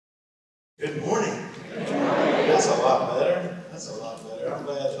Good morning. That's a lot better. That's a lot better. I'm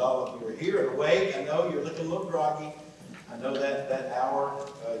glad that all of you are here and awake. I know you're looking a little groggy. I know that hour,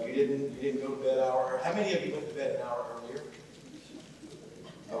 you didn't go to bed an hour. How many of you went to bed an hour earlier?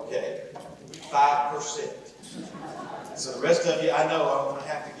 Okay, 5%. So the rest of you, I know I'm going to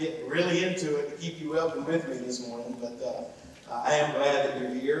have to get really into it to keep you up and with me this morning, but I am glad that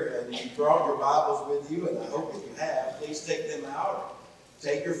you're here, and if you brought your Bibles with you, and I hope that you have, please take them out.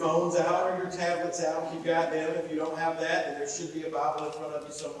 Take your phones out or your tablets out if you've got them. If you don't have that, then there should be a Bible in front of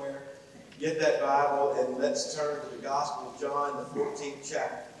you somewhere. Get that Bible, and let's turn to the Gospel of John, the 14th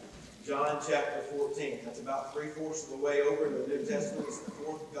chapter. John chapter 14. That's about 3/4 of the way over in the New Testament. It's the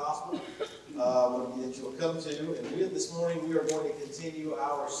fourth Gospel that you'll come to. And this morning we are going to continue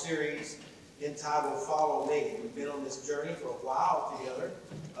our series entitled Follow Me. We've been on this journey for a while together,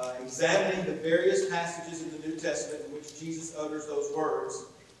 examining the various passages in the New Testament in which Jesus utters those words,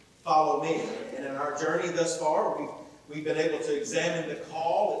 follow me. And in our journey thus far, we've been able to examine the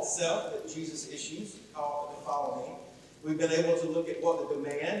call itself that Jesus issues, the call to follow me. We've been able to look at what the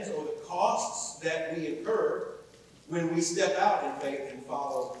demands or the costs that we incur when we step out in faith and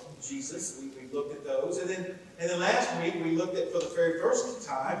follow Jesus. We've looked at those. And then last week we looked at, for the very first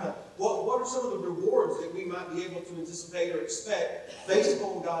time, what are some of the rewards that we might be able to anticipate or expect based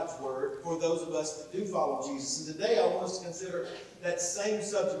upon God's Word for those of us that do follow Jesus. And today I want us to consider that same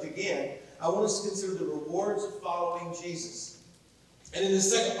subject again. I want us to consider the rewards of following Jesus. And in the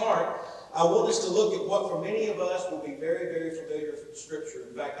second part, I want us to look at what for many of us will be very, very familiar from Scripture.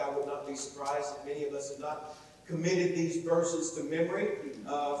 In fact, I would not be surprised if many of us have not committed these verses to memory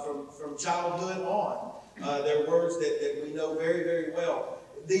from childhood on. They're words that we know very, very well.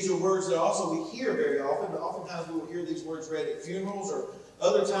 These are words that also we hear very often. Oftentimes we will hear these words read at funerals, or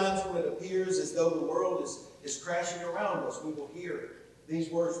other times when it appears as though the world is crashing around us. We will hear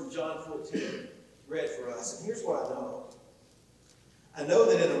these words from John 14 read for us. And here's what I know. I know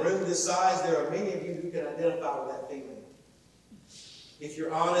that in a room this size, there are many of you who can identify with that feeling. If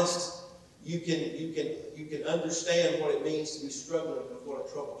you're honest, you can understand what it means to be struggling with what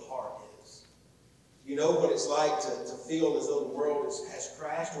a troubled heart is. You know what it's like to feel as though the world has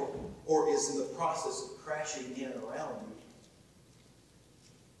crashed or is in the process of crashing in around you.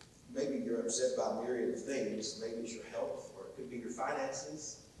 Maybe you're upset by a myriad of things. Maybe it's your health, or it could be your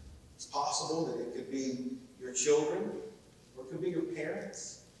finances. It's possible that it could be your children, or it could be your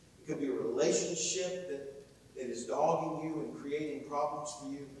parents. It could be a relationship that is dogging you and creating problems for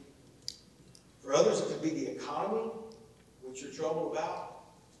you. For others, it could be the economy, which you're troubled about.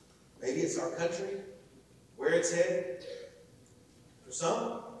 Maybe it's our country, where it's headed. For some,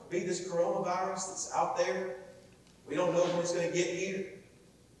 it could be this coronavirus that's out there. We don't know when it's going to get here.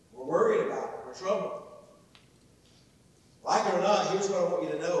 We're worried about it. We're troubled. Like it or not, here's what I want you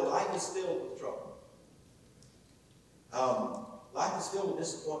to know. Life is filled with trouble. Life is filled with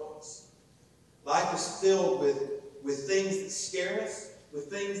disappointments. Life is filled with things that scare us, with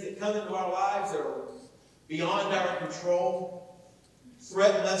things that come into our lives that are beyond our control,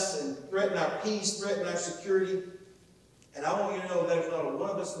 threaten us and threaten our peace, threaten our security. And I want you to know there's not a one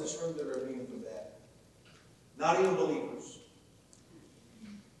of us in this room that are immune from that. Not even believers.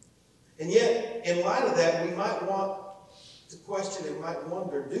 And yet, in light of that, we might want to question and might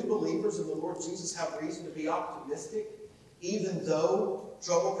wonder, do believers in the Lord Jesus have reason to be optimistic even though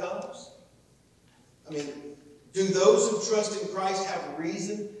trouble comes? I mean, do those who trust in Christ have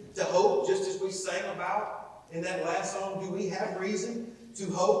reason to hope, just as we sang about in that last song? Do we have reason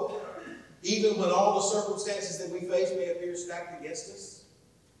to hope, even when all the circumstances that we face may appear stacked against us?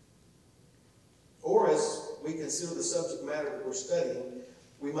 Or, as we consider the subject matter that we're studying,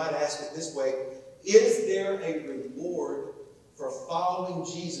 we might ask it this way: is there a reward for following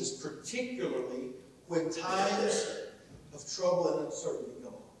Jesus, particularly when times of trouble and uncertainty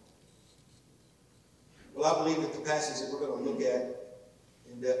come on? Well, I believe that the passage that we're going to look at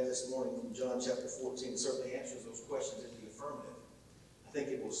in depth this morning from John chapter 14 certainly answers those questions in the affirmative. I think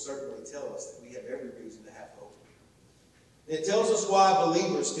it will certainly tell us that we have every reason to have hope. It tells us why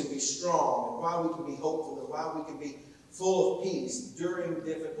believers can be strong, and why we can be hopeful, and why we can be full of peace during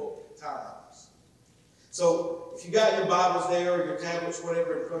difficult times. So if you got your Bibles there, or your tablets,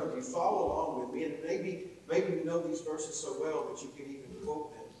 whatever in front of you, follow along with me. And maybe you know these verses so well that you can even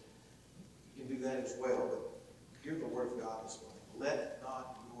quote them. You can do that as well. But hear the word of God this morning. Let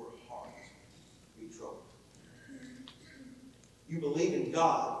not your heart be troubled. You believe in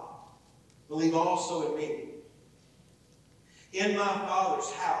God. Believe also in me. In my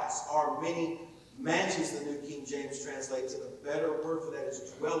Father's house are many mansions, the New King James translates it. A better word for that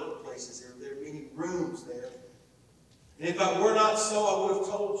is dwelling places. There are many rooms there. And if I were not so, I would have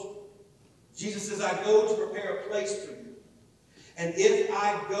told you. Jesus says, I go to prepare a place for you. And if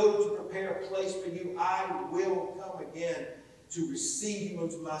I go to prepare a place for you, I will come again to receive you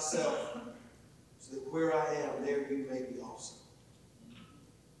unto myself, so that where I am, there you may be also.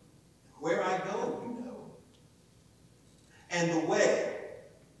 Where I go, you know. And the way,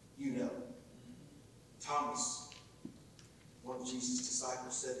 you know. Thomas, one of Jesus'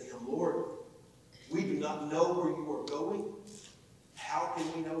 disciples, said to him, Lord, we do not know where you are going. How can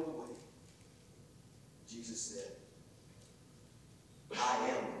we know the way? Jesus said, I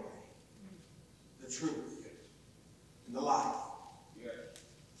am the way, the truth, and the life.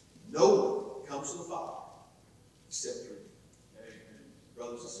 No one comes to the Father except through me.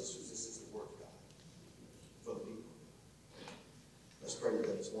 Brothers and sisters, this is the word of God for the people. Let's pray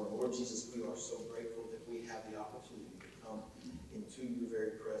together this morning. Lord Jesus, we are so grateful that we have the opportunity to come into your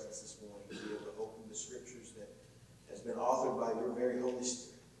very presence this morning, to be able to open the scriptures that has been authored by your very Holy Spirit.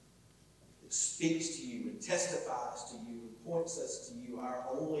 It speaks to you and testifies to you and points us to you, our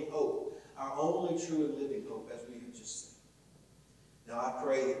only hope, our only true and living hope, as we have just said. Now I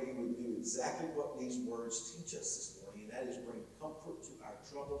pray that we would do exactly what these words teach us this morning, and that is bring comfort to our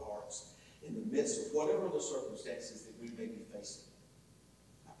troubled hearts in the midst of whatever the circumstances that we may be facing.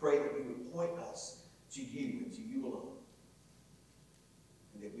 I pray that we would point us to you and to you alone,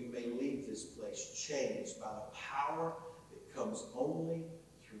 and that we may leave this place changed by the power that comes only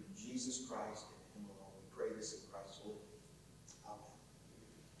through Jesus Christ and him alone. We pray this in Christ's name.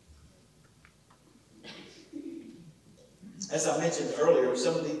 As I mentioned earlier,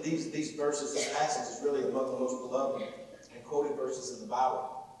 some of these verses, this passage is really among the most beloved and quoted verses in the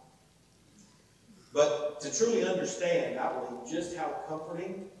Bible. But to truly understand, I believe, just how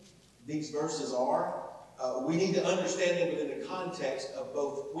comforting these verses are, we need to understand them within the context of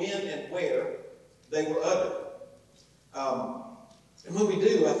both when and where they were uttered. And when we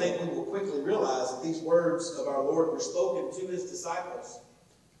do, I think we will quickly realize that these words of our Lord were spoken to his disciples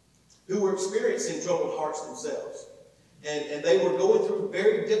who were experiencing troubled hearts themselves. And they were going through a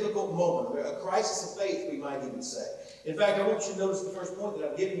very difficult moment, a crisis of faith, we might even say. In fact, I want you to notice the first point that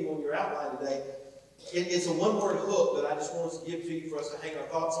I've given you on your outline today. It's a one-word hook that I just want us to give to you for us to hang our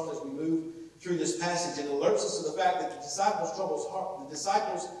thoughts on as we move through this passage. And it alerts us to the fact that the disciples'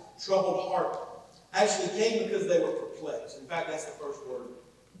 troubled heart actually came because they were perplexed. In fact, that's the first word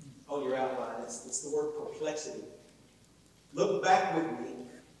on your outline. It's the word perplexity. Look back with me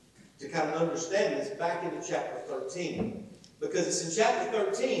to kind of understand this back into chapter 13. Because it's in chapter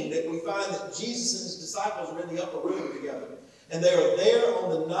 13 that we find that Jesus and his disciples are in the upper room together. And they are there on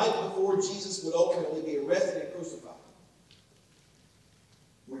the night before Jesus would ultimately be arrested and crucified.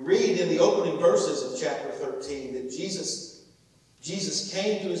 We read in the opening verses of chapter 13 that Jesus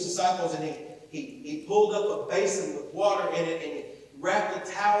came to his disciples and he pulled up a basin with water in it and he wrapped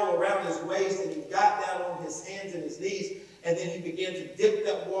a towel around his waist and he got down on his hands and his knees. And then he began to dip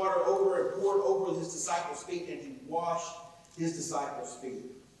that water over and pour it over his disciples' feet, and he washed his disciples' feet.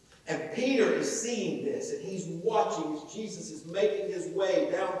 And Peter is seeing this, and he's watching as Jesus is making his way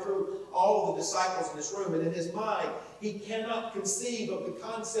down through all of the disciples in this room. And in his mind, he cannot conceive of the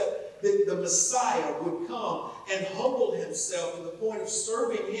concept that the Messiah would come and humble himself to the point of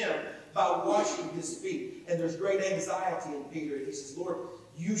serving him by washing his feet. And there's great anxiety in Peter. And he says, Lord,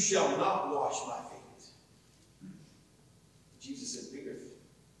 you shall not wash my feet. Jesus said, Peter,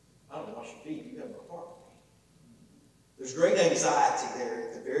 I don't wash your feet. You have no part with me. There's great anxiety there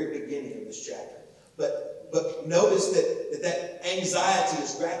at the very beginning of this chapter. But notice that anxiety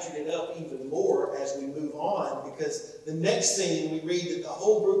is ratcheted up even more as we move on, because the next scene we read that the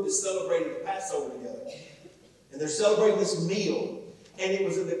whole group is celebrating the Passover together. And they're celebrating this meal. And it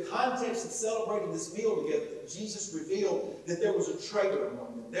was in the context of celebrating this meal together that Jesus revealed that there was a traitor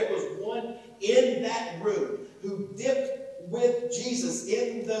among them. There was one in that room who dipped with Jesus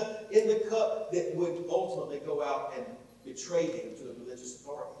in the cup that would ultimately go out and betray him to the religious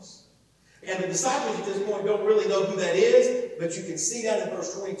authorities. And the disciples at this point don't really know who that is, but you can see that in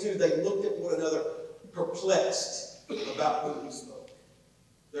verse 22. They looked at one another perplexed about who he spoke.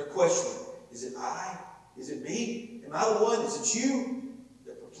 They're questioning, is it I? Is it me? Am I the one? Is it you?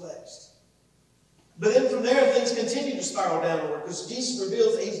 They're perplexed. But then from there, things continue to spiral downward because Jesus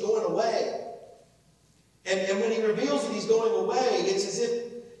reveals that he's going away. And when he reveals that he's going away, it's as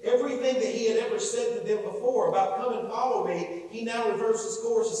if everything that he had ever said to them before about come and follow me, he now reverses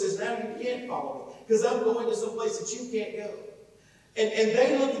course and says, now you can't follow me because I'm going to some place that you can't go. And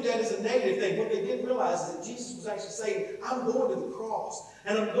they looked at that as a negative thing. What they didn't realize is that Jesus was actually saying, I'm going to the cross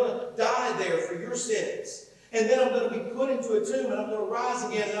and I'm going to die there for your sins. And then I'm going to be put into a tomb and I'm going to rise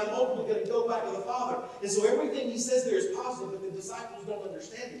again and I'm ultimately going to go back to the Father. And so everything he says there is positive, but the disciples don't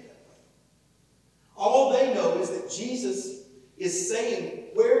understand it that way. All they know is that Jesus is saying,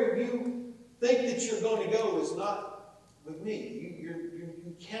 where you think that you're going to go is not with me.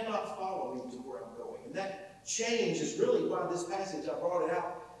 You cannot follow me to where I'm going. And that change is really why this passage, I brought it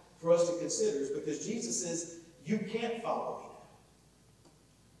out for us to consider, is because Jesus says, you can't follow me now.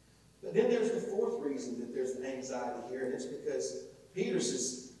 But then there's the fourth reason that there's an anxiety here, and it's because Peter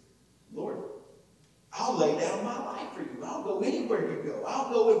says, Lord, I'll lay down my life for you. I'll go anywhere you go.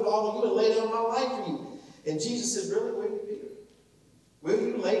 I'll go and follow you and lay down my life for you. And Jesus says, really, will you, Peter? Will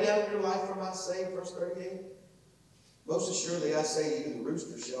you lay down your life for my sake? Verse 38. Most assuredly I say to you, the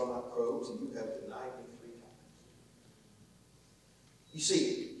rooster shall not crow till you have denied me 3 times. You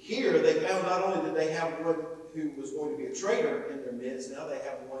see, here they found not only that they have one who was going to be a traitor in their midst, now they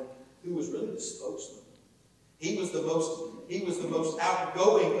have one who was really the spokesman. He was the most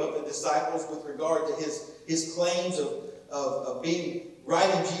outgoing of the disciples with regard to his claims of being right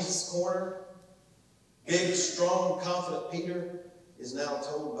in Jesus' corner. Big, strong, confident Peter is now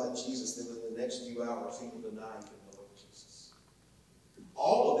told by Jesus that in the next few hours he will deny even the Lord Jesus.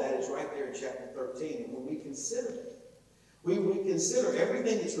 All of that is right there in chapter 13. And when we consider it, we consider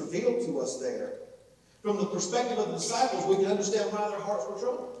everything that's revealed to us there, from the perspective of the disciples, we can understand why their hearts were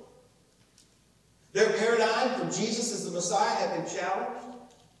troubled. Their paradigm from Jesus as the Messiah had been challenged.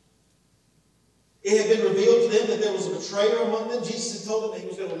 It had been revealed to them that there was a betrayer among them. Jesus had told them that he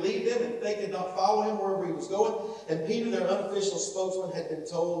was going to leave them and they could not follow him wherever he was going. And Peter, their unofficial spokesman, had been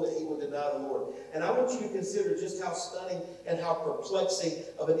told that he would deny the Lord. And I want you to consider just how stunning and how perplexing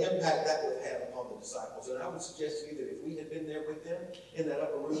of an impact that would have had upon the disciples. And I would suggest to you that if we had been there with them in that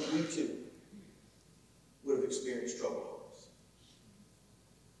upper room, we too would have experienced trouble.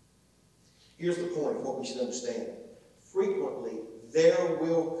 Here's the point of what we should understand. Frequently, there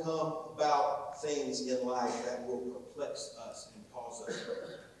will come about things in life that will perplex us and cause us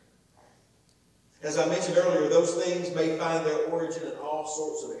hurt. As I mentioned earlier, those things may find their origin in all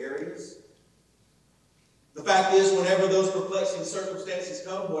sorts of areas. The fact is, whenever those perplexing circumstances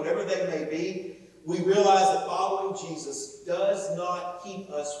come, whatever they may be, we realize that following Jesus does not keep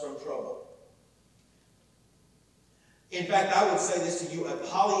us from trouble. In fact, I would say this to you, a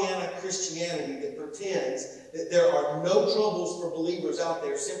Pollyanna Christianity that pretends that there are no troubles for believers out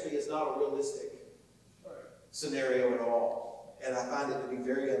there simply is not a realistic scenario at all. And I find it to be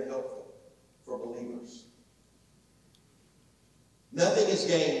very unhelpful for believers. Nothing is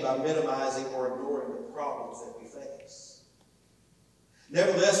gained by minimizing or ignoring the problems that we face.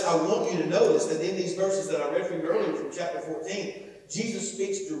 Nevertheless, I want you to notice that in these verses that I read from you earlier from chapter 14, Jesus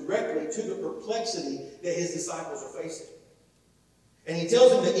speaks directly to the perplexity that his disciples are facing. And he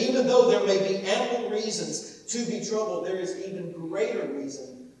tells them that even though there may be ample reasons to be troubled, there is even greater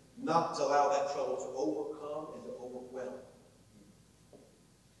reason not to allow that trouble to overcome and to overwhelm.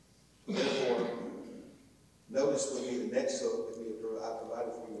 Therefore, notice with me the next hope that I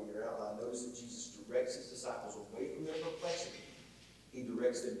provided for you on your outline. Notice that Jesus directs his disciples away from their perplexity. He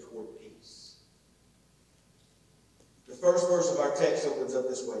directs them toward peace. The first verse of our text opens up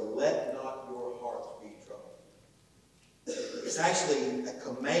this way. Let not your heart be troubled. It's actually a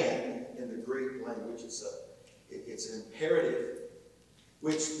command in the Greek language. It's an imperative,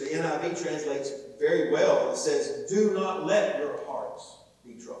 which the NIV translates very well. It says, do not let your hearts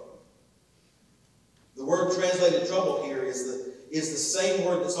be troubled. The word translated trouble here is the same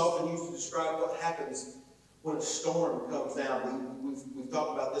word that's often used to describe what happens when a storm comes down. We've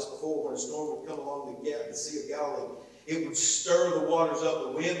talked about this before. When a storm would come along the Sea of Galilee, it would stir the waters up.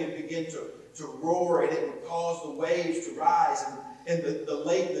 The wind would begin to roar, and it would cause the waves to rise. And the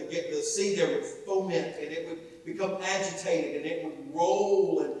lake, the sea there would foment, and it would become agitated, and it would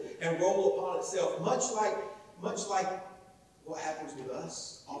roll and roll upon itself. Much like what happens with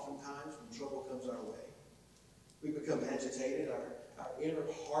us oftentimes when trouble comes our way. We become agitated. Our inner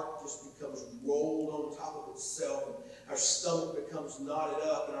heart just becomes rolled on top of itself, and our stomach becomes knotted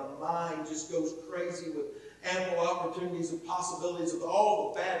up, and our mind just goes crazy with ample opportunities and possibilities of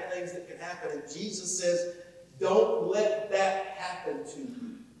all the bad things that can happen. And Jesus says, don't let that happen to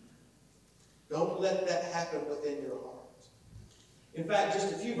you. Don't let that happen within your heart. In fact,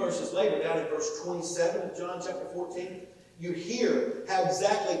 just a few verses later, down in verse 27 of John chapter 14, you hear how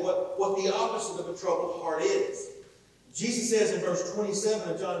exactly what the opposite of a troubled heart is. Jesus says in verse 27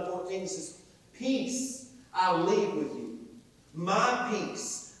 of John 14, he says, peace I leave with you. My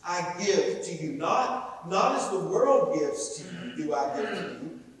peace I give to you. Not as the world gives to you, do I give to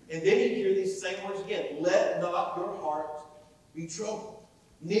you. And then you hear these same words again. Let not your heart be troubled.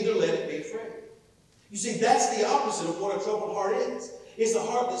 Neither let it be afraid. You see, that's the opposite of what a troubled heart is. It's a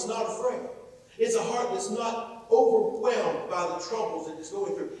heart that's not afraid. It's a heart that's not overwhelmed by the troubles that it's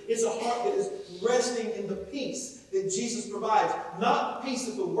going through. It's a heart that is resting in the peace that Jesus provides. Not the peace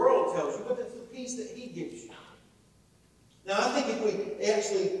that the world tells you, but it's the peace that he gives you. Now, I think if we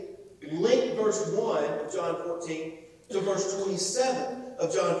actually link verse 1 of John 14 to verse 27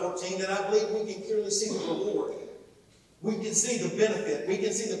 of John 14, then I believe we can clearly see the reward. We can see the benefit. We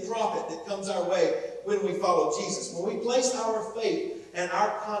can see the profit that comes our way when we follow Jesus. When we place our faith and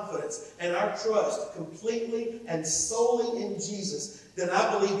our confidence and our trust completely and solely in Jesus, then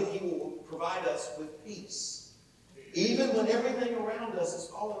I believe that he will provide us with peace, even when everything around us is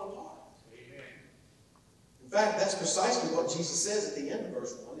falling apart. In fact, that's precisely what Jesus says at the end of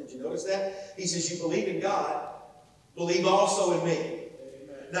verse 1. Did you notice that? He says, you believe in God, believe also in me.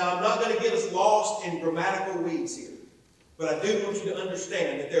 Amen. Now, I'm not going to get us lost in grammatical weeds here, but I do want you to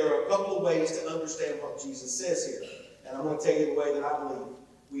understand that there are a couple of ways to understand what Jesus says here. And I'm going to tell you the way that I believe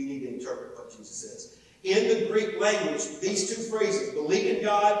we need to interpret what Jesus says. In the Greek language, these two phrases, believe in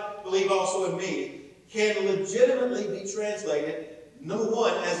God, believe also in me, can legitimately be translated, number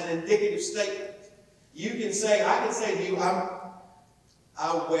one, as an indicative statement. You can say, I can say to you,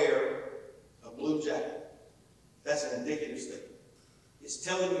 I wear a blue jacket. That's an indicative statement. It's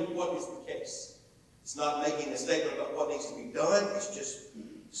telling you what is the case. It's not making a statement about what needs to be done. It's just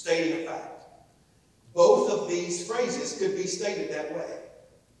stating a fact. Both of these phrases could be stated that way.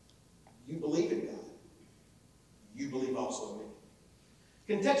 You believe in God. You believe also in me.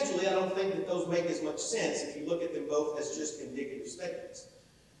 Contextually, I don't think that those make as much sense if you look at them both as just indicative statements.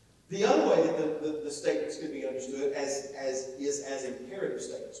 The other way that the statements could be understood is as imperative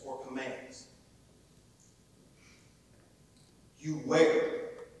statements or commands. You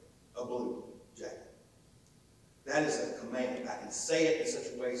wear a blue jacket. That is a command. I can say it in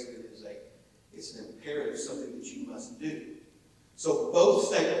such a way that it's an imperative, something that you must do. So both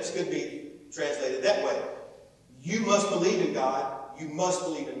statements could be translated that way. You must believe in God. You must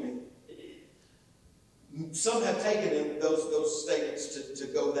believe in me. Some have taken those statements to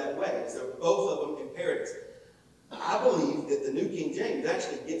go that way. They're both of them imperatives. I believe that the New King James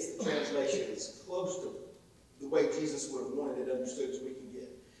actually gets the translation as close to the way Jesus would have wanted it understood as we can get.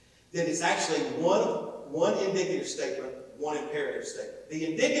 That it's actually one indicative statement, one imperative statement.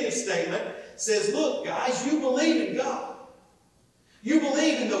 The indicative statement says, look, guys, you believe in God. You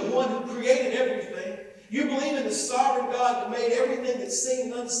believe in the one who created everything. You believe in the sovereign God that made everything that's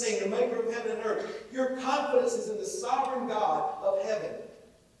seen and unseen, the maker of heaven and earth. Your confidence is in the sovereign God of heaven.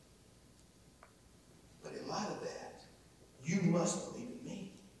 But in light of that, you must believe in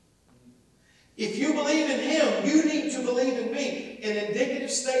me. If you believe in him, you need to believe in me. An indicative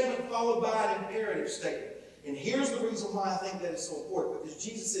statement followed by an imperative statement. And here's the reason why I think that is so important. Because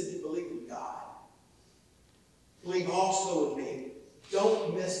Jesus said you believe in God. Believe also in me.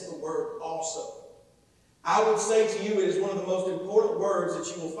 Don't miss the word also. I would say to you it is one of the most important words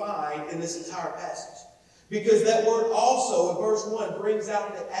that you will find in this entire passage. Because that word also in verse 1 brings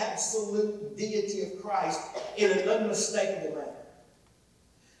out the absolute deity of Christ in an unmistakable manner.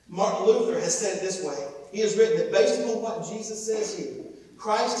 Martin Luther has said it this way. He has written that based upon what Jesus says here,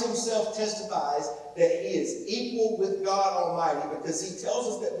 Christ himself testifies that he is equal with God Almighty because he tells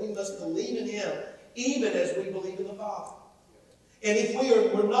us that we must believe in him even as we believe in the Father. And if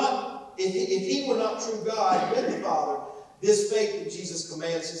if he were not true God with the Father, this faith that Jesus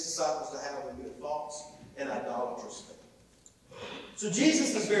commands his disciples to have would be a false and idolatrous faith. So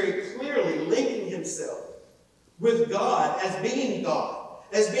Jesus is very clearly linking himself with God, as being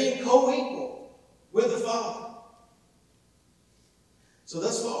co-equal with the Father. So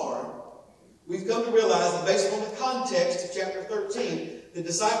thus far, we've come to realize that based on the context of chapter 13, the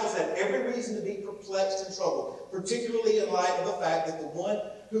disciples had every reason to be perplexed and troubled, particularly in light of the fact that the one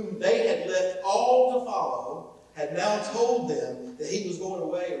whom they had left all to follow had now told them that he was going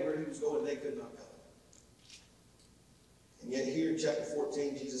away, and where he was going they could not go. And yet here in chapter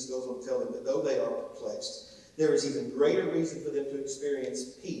 14, Jesus goes on to tell them that though they are perplexed, there is even greater reason for them to experience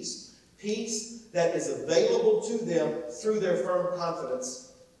peace. Peace that is available to them through their firm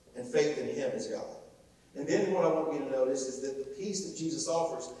confidence and faith in him as God. And then what I want you to notice is that the peace that Jesus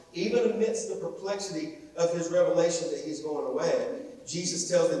offers, even amidst the perplexity of his revelation that he's going away, Jesus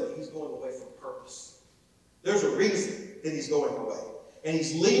tells them that he's going away for a purpose. There's a reason that he's going away. And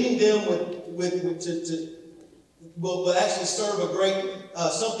he's leading them will actually serve a great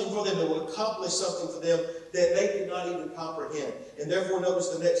something for them, that will accomplish something for them that they could not even comprehend. And therefore, notice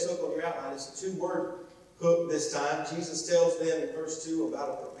the next hook on your outline. It's a two-word hook this time. Jesus tells them in verse 2 about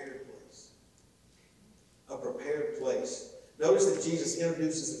a prepared place. A prepared place. Notice that Jesus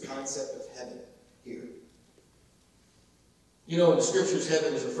introduces the concept of heaven here. You know, in the scriptures,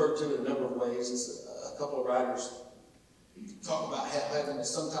 heaven is referred to in a number of ways. It's a couple of writers talk about how heaven is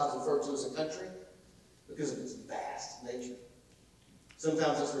sometimes referred to as a country because of its vast nature.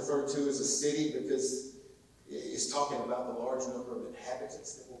 Sometimes it's referred to as a city because it's talking about the large number of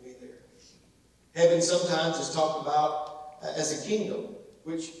inhabitants that will be there. Heaven sometimes is talked about as a kingdom,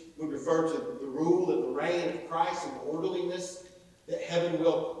 which would refer to the rule and the reign of Christ and the orderliness that heaven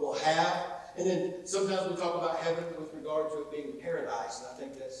will have. And then sometimes we talk about heaven with regard to it being paradise, and I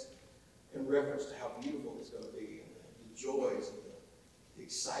think that's in reference to how beautiful it's going to be, and the joys and the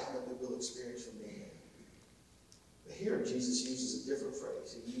excitement that we'll experience from being there. But here Jesus uses a different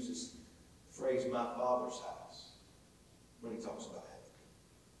phrase. He uses the phrase, my Father's house, when he talks about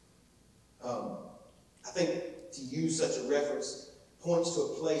heaven. I think to use such a reference points to a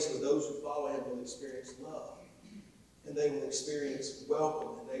place where those who follow him will experience love, and they will experience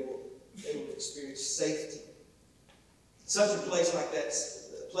welcome, and they will experience safety. Such a place like that,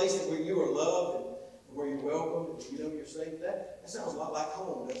 a place where you are loved and where you're welcome and you know you're safe, that sounds a lot like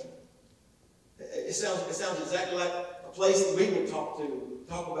home, doesn't it? It sounds exactly like a place that we would talk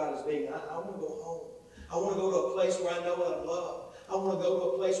about as being, I want to go home. I want to go to a place where I know that I'm loved. I want to go to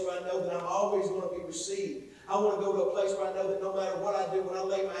a place where I know that I'm always going to be received. I want to go to a place where I know that no matter what I do, when I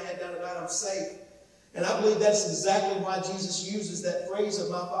lay my head down at night, I'm safe. And I believe that's exactly why Jesus uses that phrase of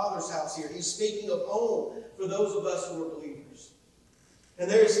my Father's house here. He's speaking of home for those of us who are believers.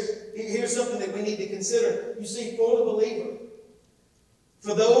 And here's something that we need to consider. You see, for the believer,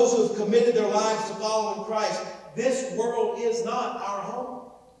 for those who have committed their lives to following Christ, this world is not our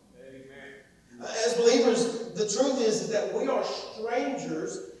home. Amen. As believers, the truth is that we are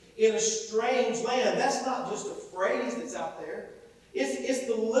strangers in a strange land. That's not just a phrase that's out there. It's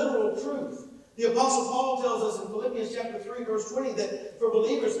the literal truth. The Apostle Paul tells us in Philippians chapter 3, verse 20, that for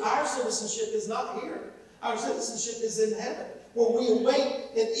believers, our citizenship is not here. Our citizenship is in heaven, where we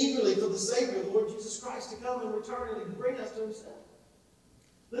await and eagerly for the Savior, the Lord Jesus Christ, to come and return and to bring us to himself.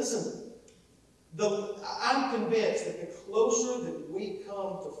 Listen, I'm convinced that the closer that we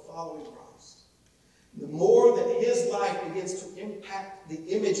come to following Christ, the more that his life begins to impact the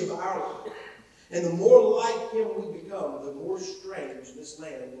image of our life, and the more like him we become, the more strange this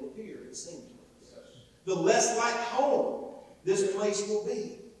land will appear and seem to us. The less like home this place will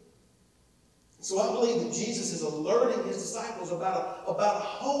be. So I believe that Jesus is alerting his disciples about a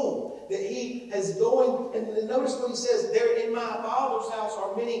home that he is going. And notice what he says, there in my Father's house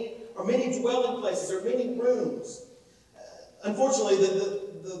are many dwelling places, there are many rooms. Unfortunately,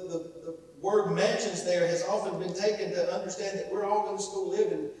 the word mansions there has often been taken to understand that we're all going to still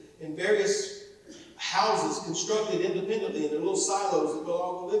live in various houses constructed independently in their little silos that we'll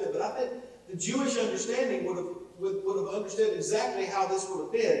all go live in. But I think the Jewish understanding would have understood exactly how this would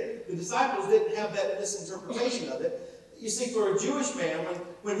have been. The disciples didn't have that misinterpretation of it. You see, for a Jewish man,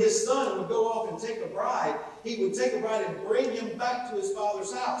 when his son would go off and take a bride, he would take a bride and bring him back to his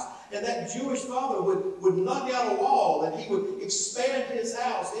father's house. And that Jewish father would knock out a wall, and he would expand his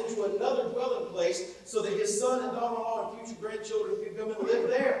house into another dwelling place so that his son and daughter-in-law and future grandchildren could come and live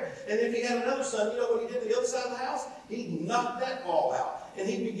there. And if he had another son, you know what he did to the other side of the house? He knocked that wall out, and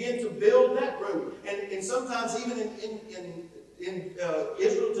he began to build that room. And sometimes even in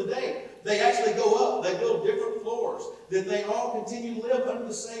Israel today, they actually go up. They build different floors that they all continue to live under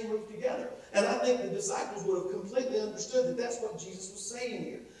the same roof together. And I think the disciples would have completely understood that that's what Jesus was saying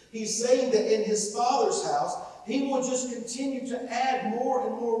here. He's saying that in his Father's house, he will just continue to add more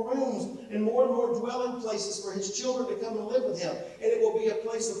and more rooms and more dwelling places for his children to come and live with him. And it will be a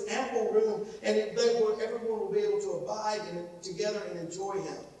place of ample room, and everyone will be able to abide together and enjoy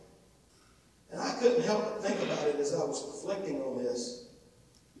him. And I couldn't help but think about it as I was reflecting on this.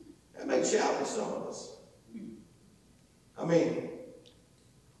 That may challenge some of us. I mean,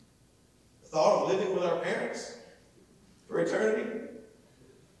 the thought of living with our parents for eternity,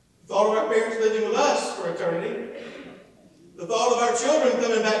 the thought of our parents living with us for eternity, the thought of our children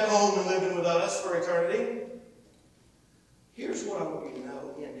coming back home and living with us for eternity. Here's what I want you to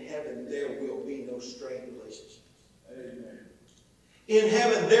know. In heaven, there will be no strained relationships. Amen. In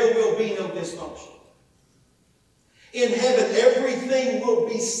heaven, there will be no dysfunction. In heaven, everything will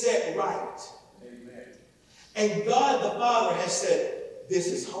be set right. Amen. And God the Father has said, this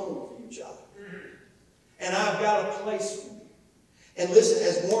is home for you, child. And I've got a place for you. And listen,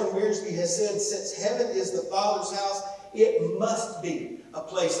 as Warren Wiersbe has said, since heaven is the Father's house, it must be a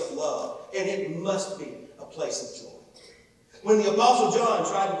place of love. And it must be a place of joy. When the Apostle John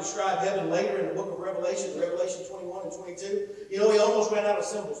tried to describe heaven later in the book of Revelation, Revelation 21 and 22, he almost ran out of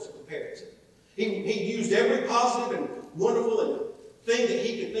symbols to compare it to. He used every positive and wonderful thing that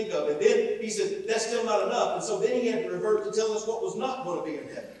he could think of. And then he said, that's still not enough. And so then he had to revert to telling us what was not going to be in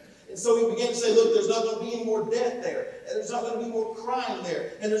heaven. And so he began to say, look, there's not going to be any more death there. And there's not going to be more crying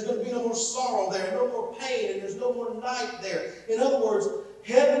there. And there's going to be no more sorrow there. And no more pain. And there's no more night there. In other words,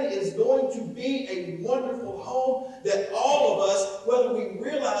 heaven is going to be a wonderful home that all of us, whether we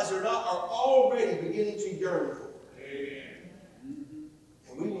realize it or not, are already beginning to yearn for. Amen.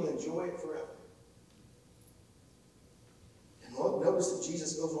 And we will enjoy it forever. And notice that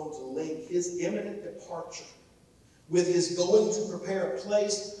Jesus goes on to link his imminent departure with his going to prepare a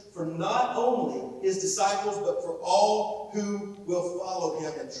place for not only his disciples, but for all who will follow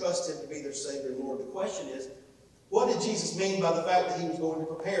him and trust him to be their Savior and Lord. The question is, what did Jesus mean by the fact that he was going to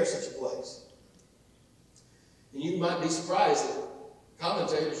prepare such a place? And you might be surprised that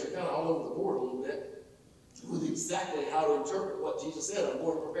commentators are kind of all over the board a little bit with exactly how to interpret what Jesus said. I'm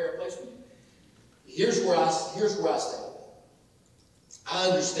going to prepare a place for you. Here's where I stand. I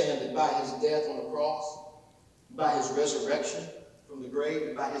understand that by his death on the cross, by his resurrection from the grave,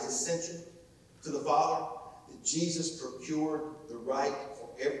 and by his ascension to the Father, that Jesus procured the right for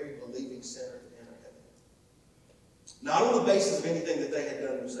every believing sinner to enter heaven. Not on the basis of anything that they had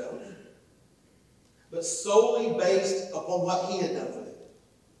done themselves, but solely based upon what he had done for them.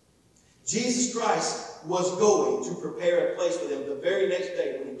 Jesus Christ was going to prepare a place for them the very next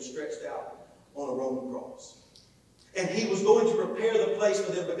day when he was stretched out on a Roman cross. And he was going to prepare the place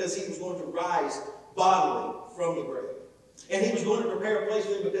for them because he was going to rise bodily from the grave. And he was going to prepare a place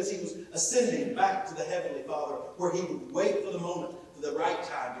for them because he was ascending back to the Heavenly Father, where he would wait for the moment, for the right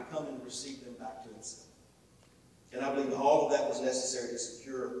time to come and receive them back to himself. And I believe all of that was necessary to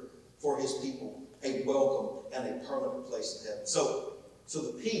secure for his people a welcome and a permanent place in heaven. So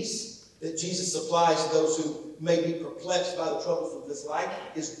the peace that Jesus supplies to those who may be perplexed by the troubles of this life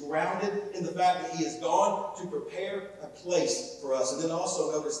is grounded in the fact that he has gone to prepare a place for us. And then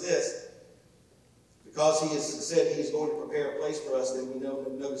also notice this. Because he has said he is going to prepare a place for us, then we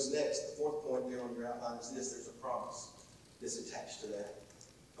notice next, the fourth point there on your outline is this: there's a promise that's attached to that.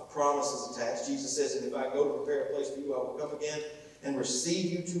 A promise is attached. Jesus says, and if I go to prepare a place for you, I will come again and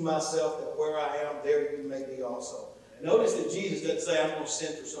receive you to myself, that where I am, there you may be also. Notice that Jesus doesn't say, I'm going to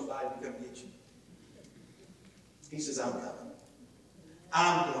send for somebody to come get you. He says, I'm coming.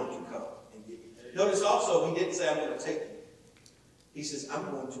 I'm going to come and get you. Notice also, he didn't say, I'm going to take you. He says, I'm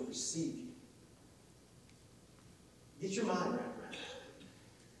going to receive you. Get your mind right around it.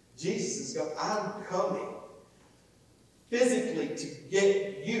 Jesus is going, I'm coming physically to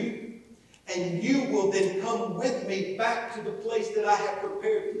get you. And you will then come with me back to the place that I have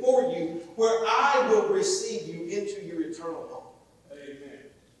prepared for you, where I will receive you into your eternal home. Amen.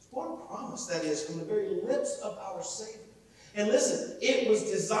 What a promise that is from the very lips of our Savior. And listen, it was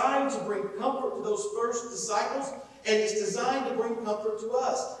designed to bring comfort to those first disciples, and it's designed to bring comfort to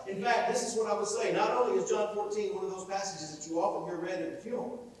us. In fact, this is what I would say. Not only is John 14 one of those passages that you often hear read at a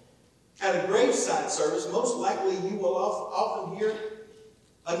funeral, at a graveside service, most likely you will often hear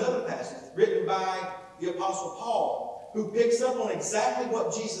another passage written by the Apostle Paul, who picks up on exactly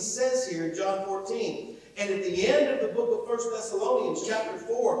what Jesus says here in John 14. And at the end of the book of 1 Thessalonians, chapter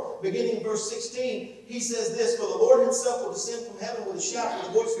 4, beginning in verse 16, he says this: For the Lord himself will descend from heaven with a shout, with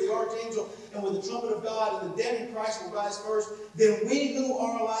the voice of the archangel, and with the trumpet of God, and the dead in Christ will rise first. Then we who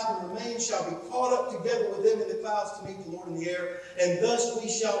are alive and remain shall be caught up together with them in the clouds to meet the Lord in the air, and thus we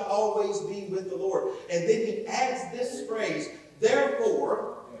shall always be with the Lord. And then he adds this phrase: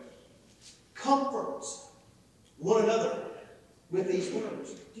 Therefore, comfort one another with these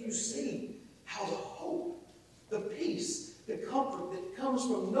words. Do you see how the hope, the peace, the comfort that comes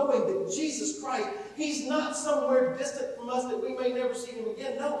from knowing that Jesus Christ, he's not somewhere distant from us that we may never see him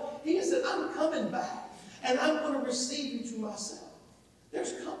again. No, he has said, I'm coming back, and I'm going to receive you to myself.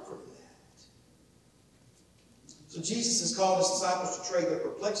 There's comfort in that. So Jesus has called his disciples to trade their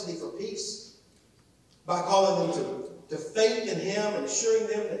perplexity for peace by calling them to faith in him and assuring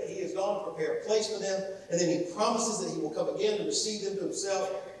them that he has gone to prepare a place for them. And then he promises that he will come again to receive them to himself.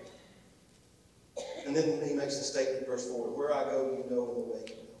 And then he makes the statement in verse 4, where I go, you know, and the way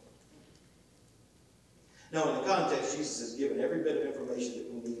you know. Now, in the context, Jesus has given every bit of information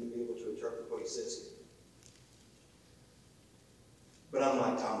that we need to be able to interpret what he says here. But I'm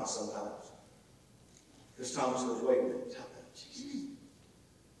like Thomas sometimes. Because Thomas goes, wait a minute, Jesus,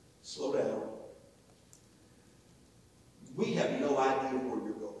 slow down. We have no idea where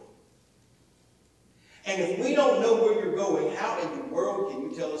you're going. And if we don't know where you're going, how in the world can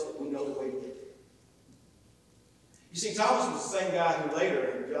you tell us that we know the way to get there? You see, Thomas was the same guy who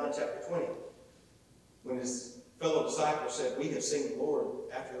later, in John chapter 20, when his fellow disciples said, we have seen the Lord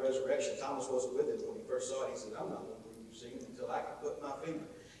after the resurrection, Thomas wasn't with him when he first saw it. He said, I'm not going to believe you've seen him until I can put my finger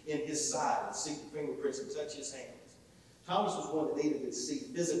in his side and see the fingerprints and touch his hands. Thomas was one that needed to see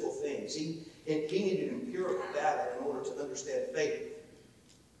physical things. He needed empirical data in order to understand faith.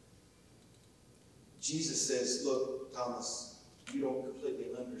 Jesus says, look, Thomas, you don't completely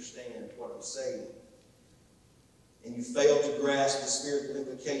understand what I'm saying. And you fail to grasp the spiritual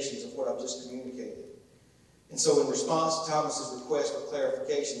implications of what I've just communicated. And so in response to Thomas's request for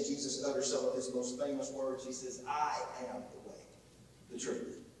clarification, Jesus utters some of his most famous words. He says, I am the way, the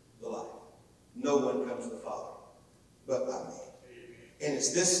truth, the life. No one comes to the Father but by me. And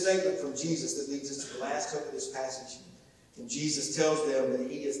it's this statement from Jesus that leads us to the last hook of this passage. And Jesus tells them that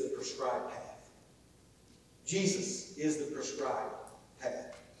he is the prescribed path. Jesus is the prescribed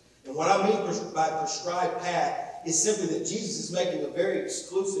path. And what I mean by prescribed path is simply that Jesus is making a very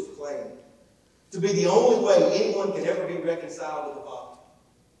exclusive claim to be the only way anyone can ever be reconciled with the Father.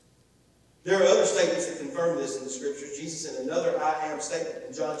 There are other statements that confirm this in the Scriptures. Jesus, in another I am statement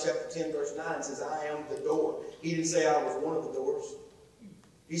in John chapter 10, verse 9, says, I am the door. He didn't say I was one of the doors.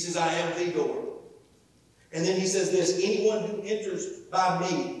 He says, I am the door. And then he says this, anyone who enters by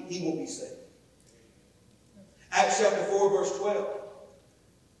me, he will be saved. Acts chapter 4, verse 12.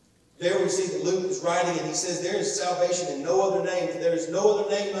 There we see that Luke is writing and he says, there is salvation in no other name, for there is no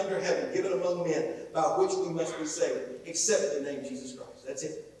other name under heaven given among men by which we must be saved, except the name Jesus Christ. That's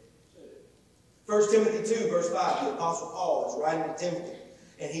it. 1 Timothy 2, verse 5, the Apostle Paul is writing to Timothy,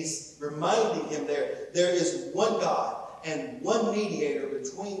 and he's reminding him there is one God and one mediator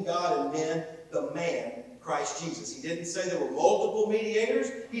between God and men, the man, Christ Jesus. He didn't say there were multiple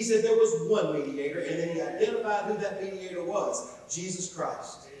mediators. He said there was one mediator, and then he identified who that mediator was, Jesus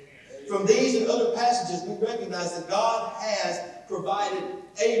Christ. From these and other passages, we recognize that God has provided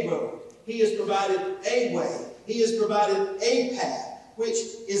a road. He has provided a way. He has provided a path, which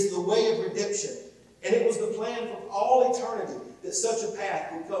is the way of redemption. And it was the plan from all eternity that such a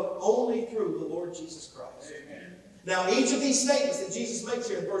path would come only through the Lord Jesus Christ. Amen. Now, each of these statements that Jesus makes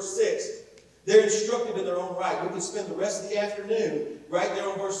here in verse 6, they're instructive in their own right. We could spend the rest of the afternoon right there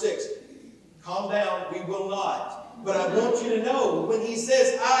on verse 6. Calm down, we will not. But I want you to know, when he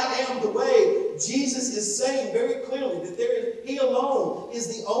says, I am the way, Jesus is saying very clearly that he alone is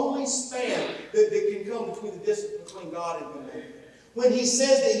the only span that can come between the distance between God and humanity. When he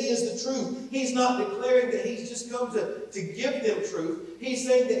says that he is the truth, he's not declaring that he's just come to give them truth. He's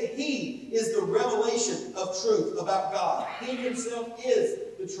saying that he is the revelation of truth about God. He himself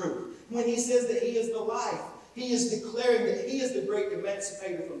is the truth. When he says that he is the life, he is declaring that he is the great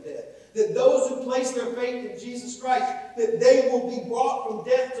emancipator from death. That those who place their faith in Jesus Christ, that they will be brought from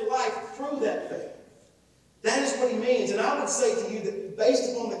death to life through that faith. That is what he means. And I would say to you that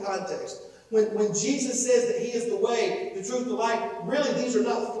based upon the context, when Jesus says that he is the way, the truth, the life, really these are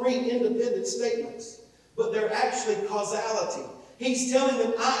not three independent statements, but they're actually causality. He's telling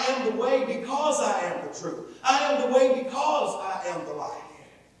them, I am the way because I am the truth. I am the way because I am the life.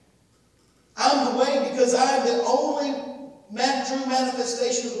 I'm the way because I am the only true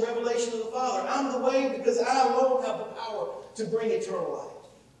manifestation of the revelation of the Father. I'm the way because I alone have the power to bring eternal life.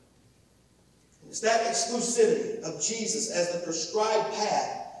 And it's that exclusivity of Jesus as the prescribed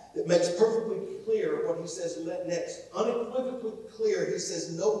path that makes perfectly clear what he says next. Unequivocally clear, he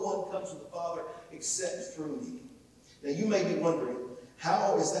says, no one comes to the Father except through me. Now you may be wondering,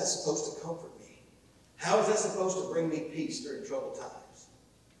 how is that supposed to comfort me? How is that supposed to bring me peace during troubled times?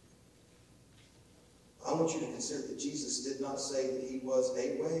 I want you to consider that Jesus did not say that he was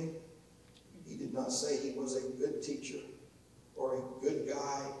a way. He did not say he was a good teacher or a good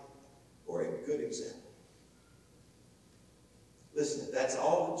guide or a good example. Listen, if that's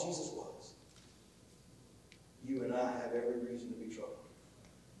all that Jesus was, you and I have every reason to be troubled.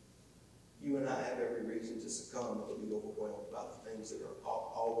 You and I have every reason to succumb or be overwhelmed by the things that are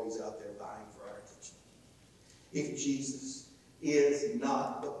always out there vying for our attention. If Jesus is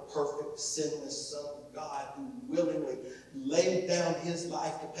not the perfect, sinless Son of God who willingly laid down his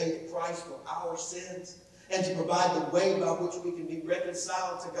life to pay the price for our sins and to provide the way by which we can be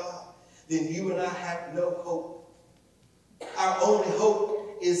reconciled to God, then you and I have no hope. Our only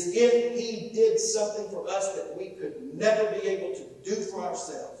hope is if he did something for us that we could never be able to do for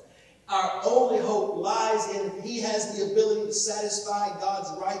ourselves. Our only hope lies in if he has the ability to satisfy God's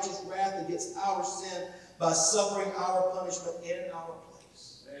righteous wrath against our sin by suffering our punishment in our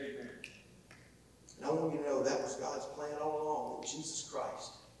place. Amen. And I want you to know that was God's plan all along, that Jesus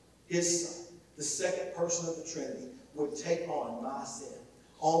Christ, his Son, the second person of the Trinity, would take on my sin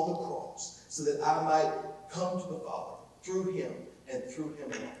on the cross so that I might come to the Father through him and through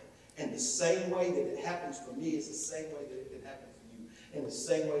him alone. And the same way that it happens for me is the same way that it can happen for you, and the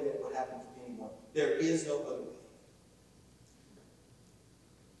same way that it would happen for anyone. There is no other way.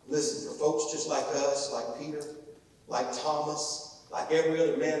 Listen, for folks just like us, like Peter, like Thomas, like every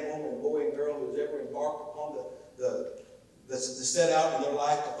other man, woman, boy, and girl who has ever embarked upon to set out in their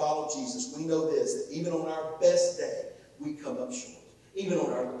life to follow Jesus, we know this, that even on our best day, we come up short. Even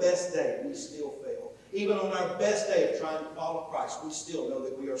on our best day, we still fail. Even on our best day of trying to follow Christ, we still know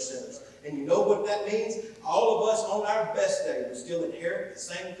that we are sinners. And you know what that means? All of us on our best day would still inherit the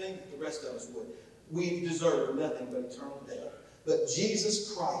same thing that the rest of us would. We deserve nothing but eternal death. But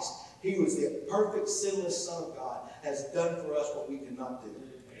Jesus Christ, He was the perfect, sinless Son of God, has done for us what we could not do.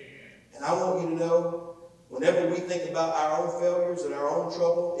 And I want you to know, whenever we think about our own failures and our own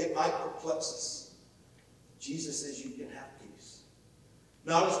trouble, it might perplex us. Jesus says you can have peace.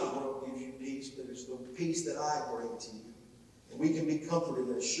 Not as the world gives you peace, but it's the peace that I bring to you. And we can be comforted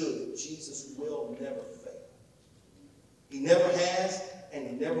and assured that Jesus will never fail. He never has, and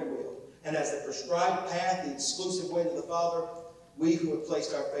He never will. And as the prescribed path, the exclusive way to the Father, we who have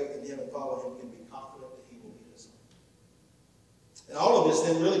placed our faith in Him and follow Him can be confident that He will lead us on. And all of this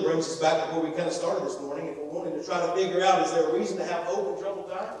then really brings us back to where we kind of started this morning. If we're wanting to try to figure out, is there a reason to have hope in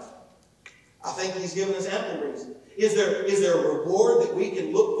troubled times? I think He's given us ample reason. Is there a reward that we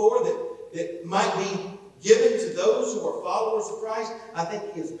can look for that might be given to those who are followers of Christ? I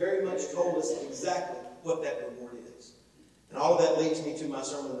think He has very much told us exactly what that reward is. And all of that leads me to my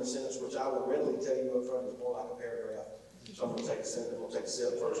sermon in a sentence, which I will readily tell you up front is more like a paragraph. So I'm going to take a sentence. We'll take a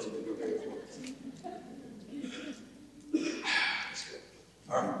sip first and then go very That's good.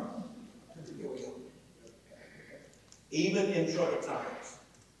 All right. Here we go. Even in troubled times,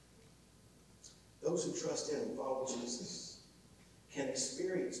 those who trust in and follow Jesus can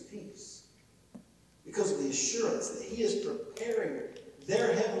experience peace because of the assurance that He is preparing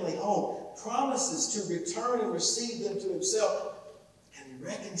their heavenly home, promises to return and receive them to Himself, and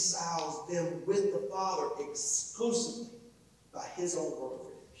reconciles them with the Father exclusively by His own work of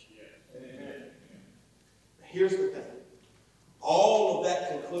redemption. Amen. Here's the thing. All of that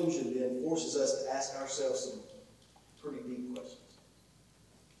conclusion then forces us to ask ourselves some pretty deep questions.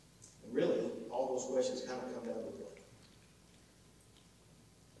 And really, all those questions kind of come down to one.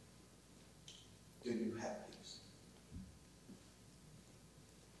 Do you have peace?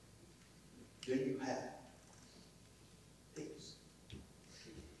 Do you have peace?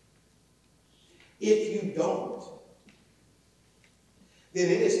 If you don't, then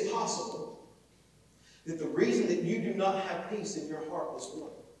it is possible that the reason that you do not have peace in your heart this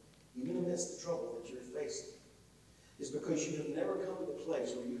morning, even amidst the trouble that you're facing, is because you have never come to the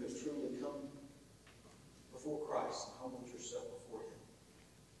place where you have truly come before Christ and humbled yourself before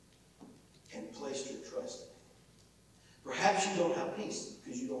Him and placed your trust in Him. Perhaps you don't have peace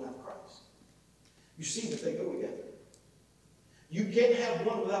because you don't have Christ. You see that they go together. You can't have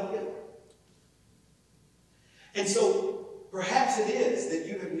one without the other. And so, perhaps it is that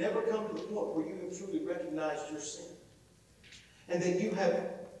you have never come to the point where you have truly recognized your sin. And that you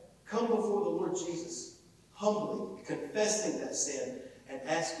have come before the Lord Jesus, humbly confessing that sin and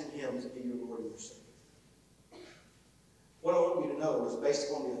asking Him to be your Lord and your Savior. What I want you to know is,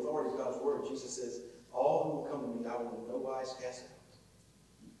 based upon the authority of God's Word, Jesus says, all who will come to me, I will in no wise cast out.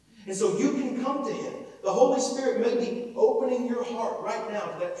 And so you can come to Him. The Holy Spirit may be opening your heart right now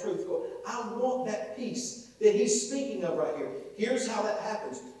to that truth. Go, I want that peace that He's speaking of right here. Here's how that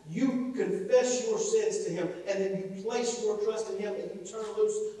happens. You confess your sins to Him, and then you place your trust in Him, and you turn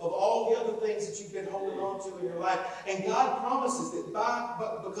loose of all the other things that you've been holding on to in your life. And God promises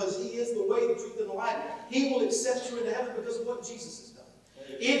that because He is the way, the truth, and the life, He will accept you into heaven because of what Jesus has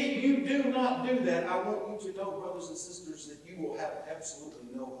done. If you do not do that, I want you to know, brothers and sisters, that you will have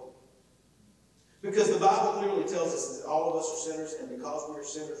absolutely no hope. Because the Bible clearly tells us that all of us are sinners, and because we are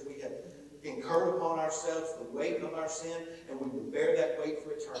sinners, we have incurred upon ourselves the weight of our sin, and we will bear that weight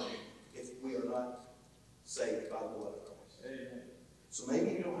for eternity if we are not saved by the blood of Christ. Amen. So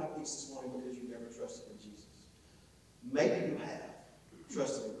maybe you don't have peace this morning because you've never trusted in Jesus. Maybe you have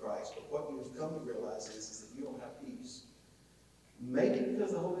trusted in Christ, but what you have come to realize is that you don't have peace. Maybe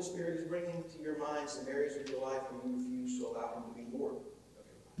because the Holy Spirit is bringing to your mind some areas of your life where you refuse to allow Him to be Lord of your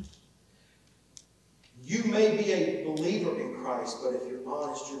life. You may be a believer in Christ, but if you're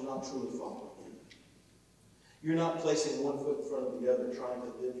honest, you're not truly following Him. You're not placing one foot in front of the other, trying to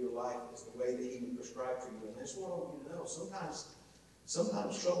live your life as the way that He would prescribe for you. And I just want you to know, sometimes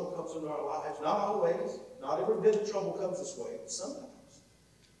trouble comes into our lives. Not always. Not every bit of trouble comes this way, but sometimes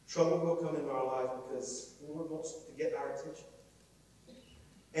trouble will come into our life because the Lord wants to get our attention.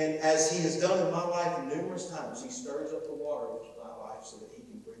 And as He has done in my life numerous times, He stirs up the water of my life so that He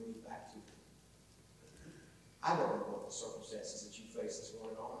can bring me back to Him. I don't know what the circumstances that you face this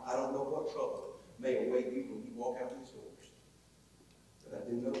morning are. I don't know what trouble may await you when you walk out these doors. But I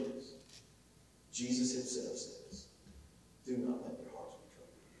do know this. Jesus Himself says, Do not let your hearts be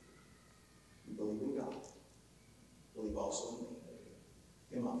troubled. You believe in God. Believe also in me.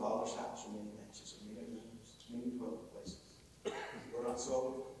 In my Father's house are many mansions, and many rooms, many dwelling places. We're not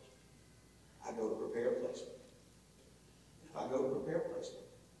so. I go to prepare a place for you. If I go to prepare a place for you,